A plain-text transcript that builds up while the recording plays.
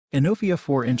Inofia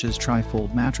 4 inches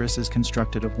tri-fold mattress is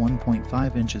constructed of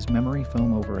 1.5 inches memory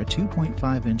foam over a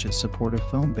 2.5 inches supportive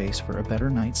foam base for a better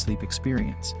night's sleep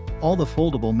experience. All the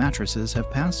foldable mattresses have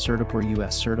passed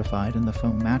CertiPUR-US certified, and the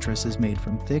foam mattress is made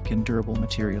from thick and durable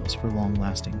materials for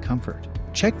long-lasting comfort.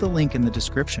 Check the link in the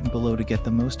description below to get the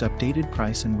most updated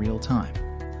price in real time.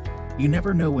 You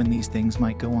never know when these things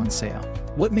might go on sale.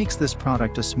 What makes this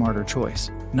product a smarter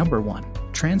choice? Number 1.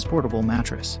 Transportable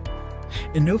mattress.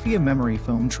 Inofia Memory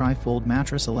Foam Tri-Fold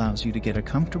Mattress allows you to get a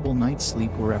comfortable night's sleep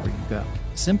wherever you go.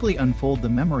 Simply unfold the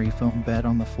memory foam bed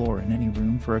on the floor in any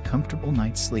room for a comfortable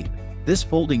night's sleep. This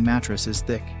folding mattress is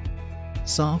thick,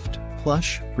 soft,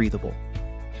 plush, breathable,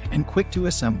 and quick to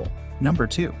assemble. Number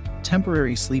 2.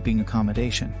 Temporary sleeping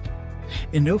accommodation.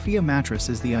 Inofia mattress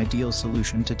is the ideal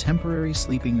solution to temporary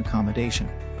sleeping accommodation,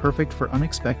 perfect for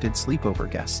unexpected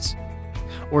sleepover guests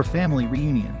or family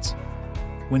reunions,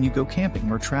 when you go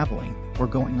camping or traveling, or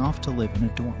going off to live in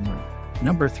a dorm room.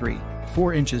 Number 3.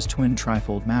 4 inches twin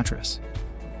tri-fold mattress.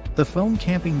 The foam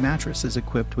camping mattress is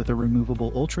equipped with a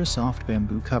removable ultra-soft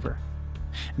bamboo cover,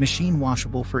 machine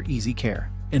washable for easy care.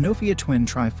 Inofia twin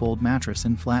tri-fold mattress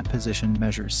in flat position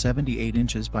measures 78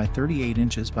 inches by 38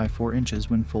 inches by 4 inches.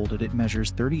 When folded, it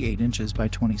measures 38 inches by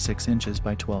 26 inches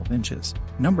by 12 inches.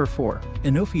 Number 4.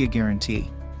 Inofia guarantee.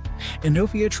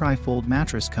 Inofia tri-fold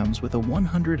mattress comes with a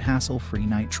 100 hassle-free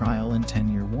night trial and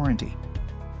 10-year warranty.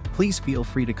 Please feel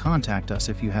free to contact us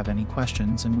if you have any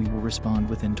questions, and we will respond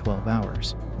within 12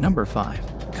 hours. Number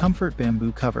 5. Comfort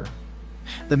bamboo cover.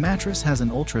 The mattress has an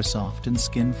ultra-soft and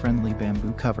skin-friendly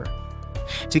bamboo cover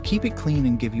to keep it clean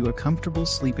and give you a comfortable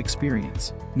sleep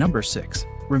experience. Number 6.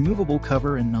 Removable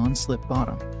cover and non-slip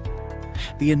bottom.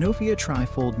 The Inofia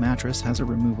tri-fold mattress has a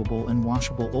removable and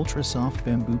washable ultra-soft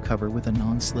bamboo cover with a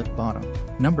non-slip bottom.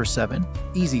 Number 7.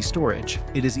 Easy storage.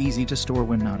 It is easy to store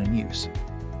when not in use,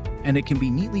 and it can be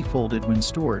neatly folded when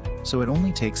stored, so it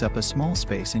only takes up a small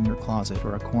space in your closet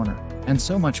or a corner, and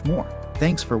so much more.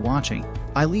 Thanks for watching.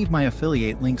 I leave my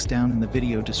affiliate links down in the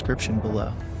video description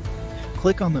below.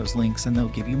 Click on those links and they'll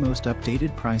give you most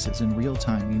updated prices in real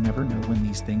time. You never know when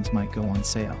these things might go on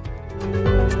sale.